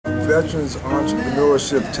Veterans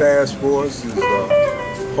Entrepreneurship Task Force is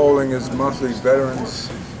holding its monthly Veterans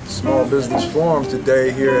Small Business Forum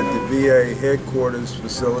today here at the VA headquarters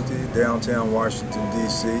facility, downtown Washington,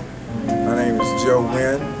 D.C. My name is Joe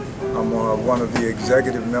Wynn. I'm one of the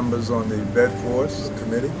executive members on the VETFORCE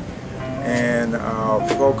committee. And our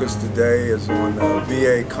focus today is on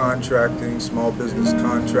VA contracting, small business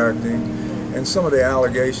contracting, and some of the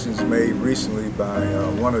allegations made recently by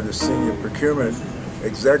one of the senior procurement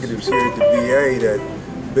executives here at the VA that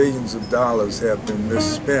billions of dollars have been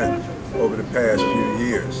misspent over the past few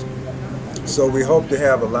years. So we hope to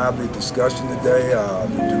have a lively discussion today. The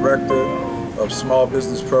Director of Small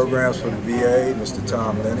Business Programs for the VA, Mr.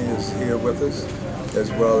 Tom Lenny, is here with us, as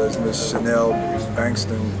well as Ms. Chanel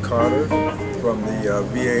Bankston Carter from the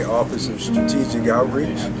VA Office of Strategic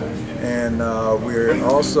Outreach. And we're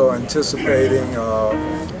also anticipating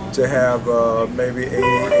to have maybe 80,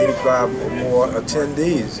 85 or more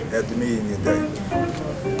attendees at the meeting today.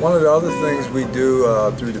 One of the other things we do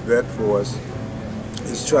through the VETFORCE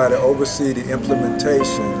is try to oversee the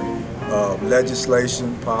implementation of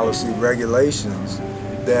legislation, policy, regulations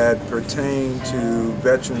that pertain to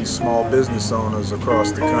veteran small business owners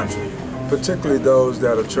across the country, particularly those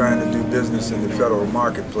that are trying to do business in the federal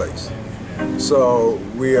marketplace. So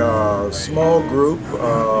we are a small group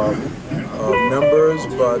of members,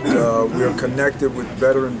 but we are connected with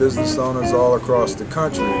veteran business owners all across the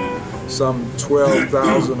country. Some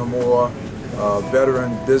 12,000 or more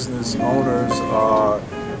veteran business owners are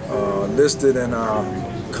listed in our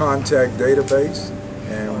contact database,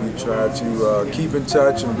 and we try to keep in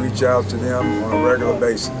touch and reach out to them on a regular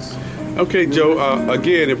basis. Okay, Joe,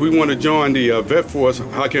 again, if we want to join the VETFORCE,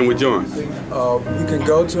 how can we join? You can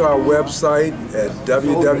go to our website at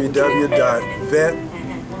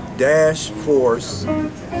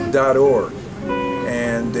www.vet-force.org,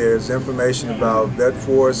 and there's information about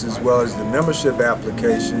VETFORCE as well as the membership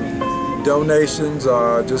application. Donations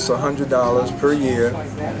are just $100 per year,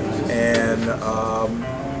 and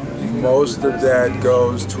most of that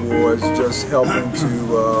goes towards just helping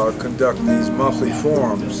to conduct these monthly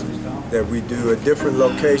forums that we do at different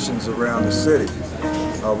locations around the city.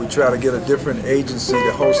 We try to get a different agency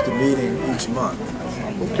to host a meeting each month.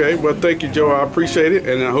 Okay, well, thank you, Joe. I appreciate it,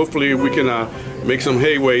 and hopefully we can make some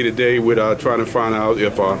headway today with trying to find out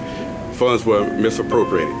if funds were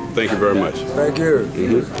misappropriated. Thank you very much. Thank you.